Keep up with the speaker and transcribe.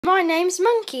My name's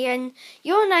Monkey and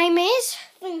your name is?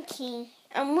 Monkey.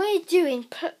 And we're doing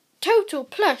Total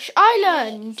Plush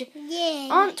Island, Yeah.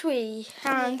 aren't we?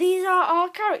 And these are our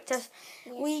characters.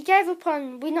 Yes. We gave up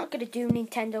on, we're not going to do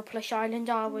Nintendo Plush Island,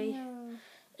 are we? No.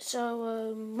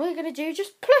 So we're going to do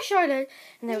just Plush Island.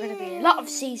 And there are going to be a lot of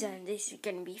seasons. This is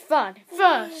going to be fun.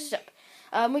 First up,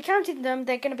 we counted them.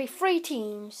 They're going to be 3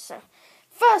 teams. So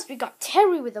first we got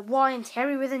Terry with a Y and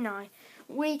Terry with an I.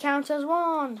 We count as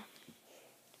 1.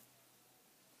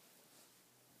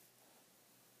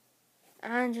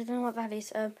 And I don't know what that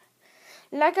is.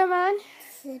 Lego Man,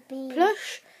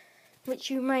 Plush,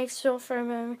 which you may have saw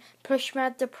from Plush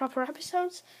Mad, the proper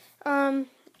episodes.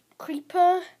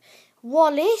 Creeper,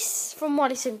 Wallace from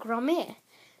Wallace and Gromit.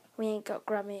 We ain't got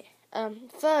Gromit.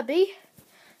 Furby,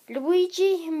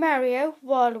 Luigi, Mario,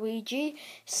 Waluigi,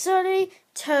 Sully,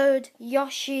 Toad,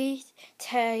 Yoshi,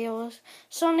 Tails,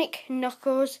 Sonic,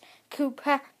 Knuckles,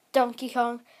 Koopa, Donkey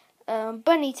Kong,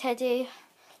 Bunny Teddy,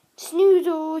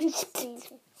 Snoodles,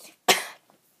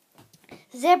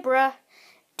 Zebra,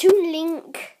 Toon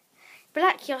Link,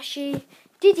 Black Yoshi,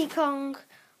 Diddy Kong,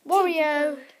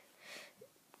 Wario,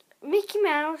 Mickey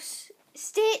Mouse,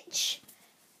 Stitch,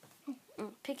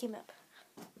 pick him up,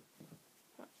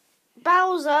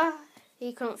 Bowser,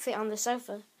 he couldn't fit on the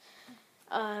sofa,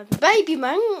 Baby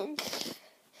Monk,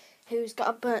 who's got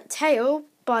a burnt tail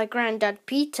by Grandad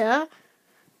Peter,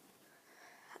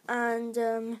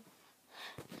 and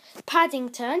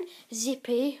Paddington,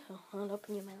 Zippy, I'll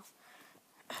open your mouth,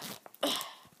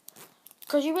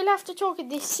 because you will have to talk in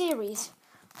this series,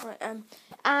 right,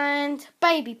 and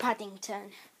Baby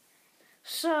Paddington.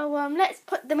 So let's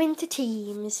put them into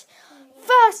teams.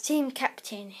 First team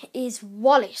captain is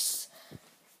Wallace.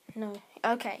 No,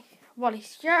 okay,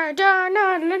 Wallace.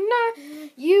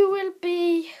 You will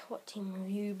be, what team will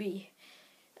you be?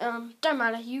 Don't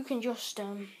matter, you can just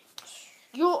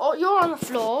You're on the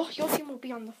floor. Your team will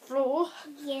be on the floor.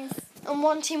 Yes. And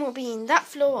one team will be in that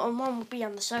floor, and one will be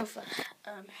on the sofa.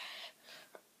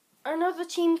 Another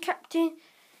team captain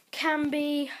can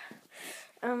be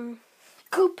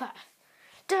Cooper.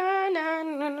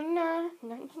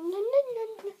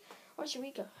 Where should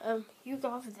we go? You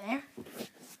go over there.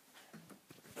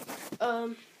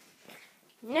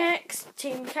 Next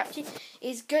team captain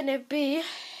is gonna be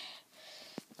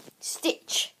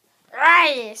Stitch.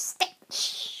 Right,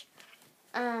 Stitch.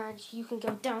 And you can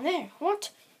go down there.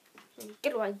 What?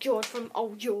 Get away, George, from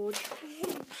old George.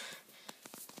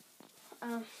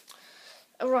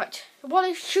 Alright.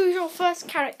 Wallace, choose your first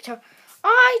character.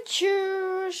 I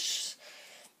choose.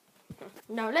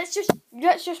 No, let's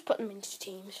just put them into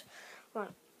teams. Right.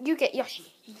 You get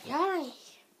Yoshi. Yay.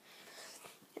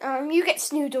 You get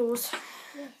Snoodles.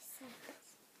 Yes.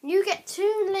 You get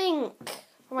Toon Link.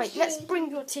 Wait, let's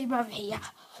bring your team over here.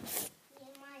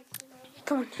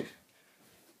 Come on.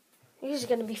 This is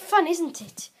going to be fun, isn't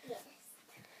it? Yes.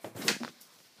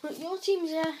 Look, your team's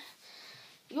there.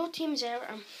 Your team's there.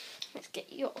 Let's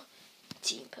get your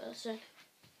team person.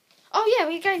 Oh yeah,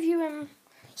 we gave you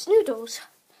Snoodles.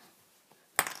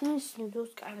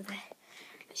 Snoodles, go over there.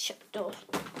 Let's shut the door.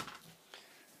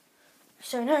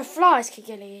 So no flies can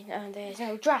get in, and there's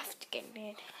no draft getting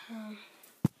in.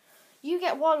 You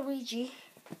get Waluigi.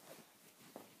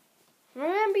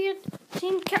 Remember your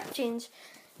team captains.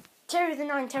 Terry with a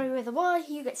 9, Terry with a Y.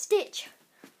 You get Stitch.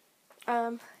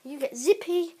 You get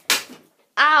Zippy.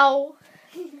 Ow.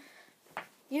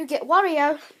 You get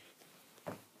Wario.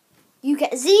 You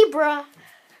get Zebra.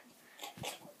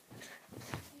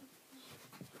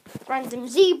 Random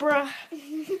Zebra.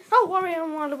 Oh, Wario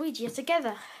and Waluigi are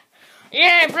together.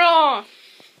 Yeah, bro.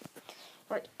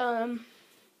 Right.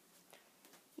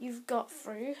 You've got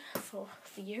through for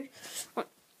you. Right.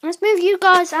 Let's move you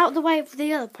guys out of the way of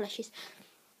the other plushes.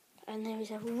 And there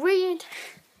is a red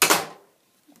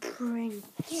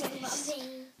princess.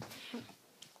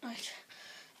 Right.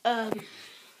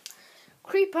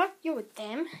 Creeper, you're with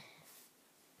them.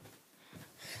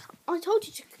 I told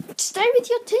you to stay with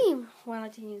your team. Well, I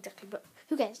didn't exactly, but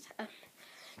who cares?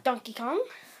 Donkey Kong.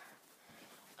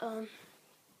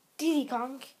 Diddy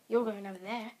Kong, you're going over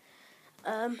there.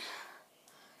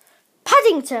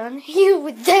 Paddington, you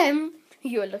with them.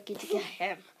 You're lucky to get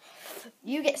him.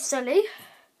 You get Sully.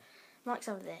 Mike's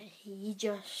over there. He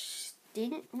just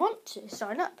didn't want to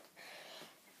sign up.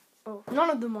 Oh,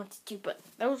 none of them wanted to, but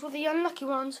those were the unlucky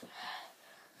ones.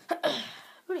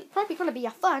 Well, it's probably going to be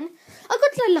a fun. A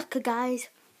good luck, guys.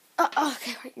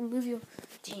 Okay, right, move your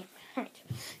team. Right.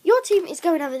 Your team is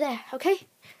going over there, okay?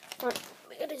 Right,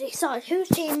 we're going to decide whose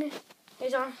team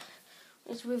is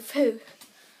with who.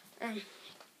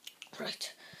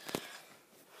 Right.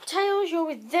 Tails, you're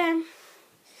with them.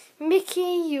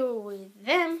 Mickey, you're with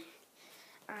them.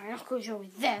 And Knuckles, you're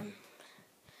with them.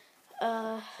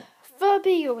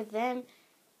 Furby, you're with them.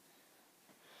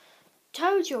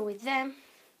 Toad, you're with them.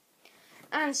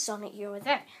 And Sonic, you're with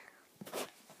them.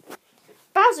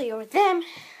 Bowser, you're with them.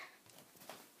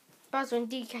 Bowser and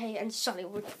DK and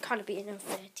Sonic would kind of be an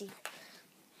unfair team.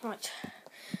 Right.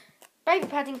 Baby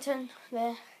Paddington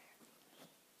there.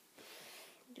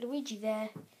 Luigi there.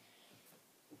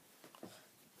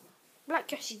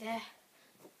 Black Yoshi there.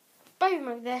 Baby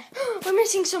Mug there. We're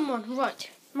missing someone. Right.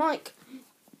 Mike.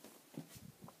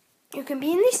 You can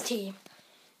be in this team.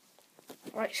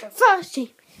 Right, so first team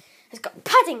has got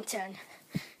Paddington,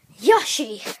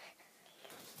 Yoshi,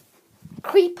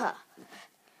 Creeper,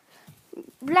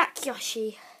 Black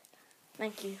Yoshi.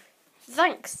 Thank you.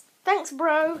 Thanks,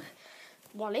 bro.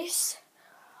 Wallace,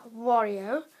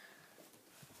 Wario,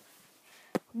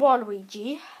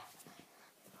 Waluigi,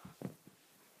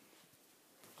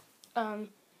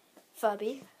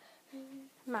 Furby,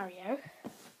 Mario,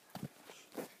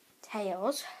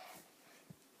 Tails,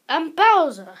 and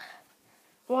Bowser.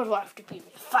 Why do I have to be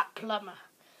with Fat Plumber?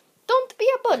 Don't be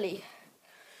a bully.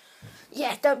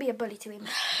 Yeah, don't be a bully to him.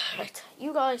 Right,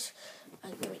 you guys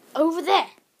are going over there.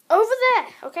 Over there,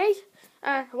 okay?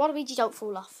 Waluigi, don't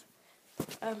fall off.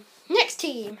 Next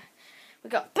team, we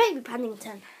got Baby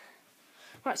Paddington.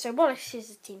 Right, so Wallace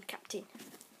is the team captain.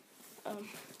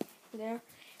 There.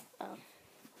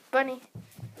 Bunny,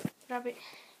 Rabbit,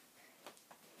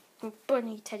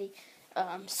 Bunny, Teddy,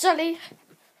 Sully,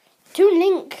 Toon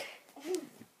Link,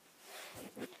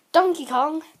 Donkey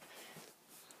Kong.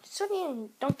 Sully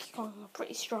and Donkey Kong are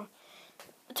pretty strong.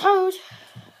 Toad,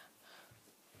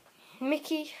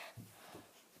 Mickey,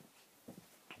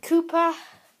 Koopa.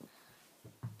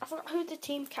 I forgot who the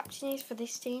team captain is for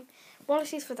this team.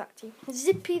 Wallace is for that team.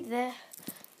 Zippy there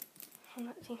on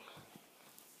that team.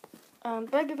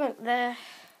 Baby Bunk there.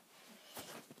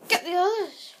 Get the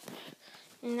others.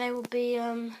 And they will be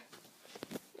those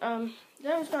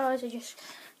guys are just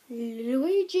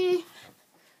Luigi,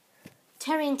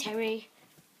 Terry and Terry,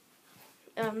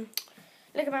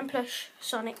 Lego Man Plush,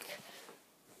 Sonic,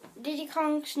 Diddy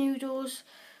Kong, Snoodles,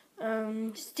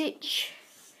 Stitch,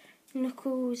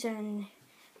 Knuckles and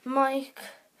Mike,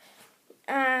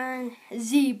 and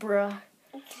Zebra.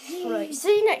 Right,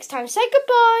 see you next time. Say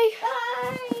goodbye.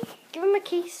 Bye. Give him a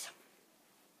kiss.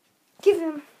 Give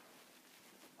him.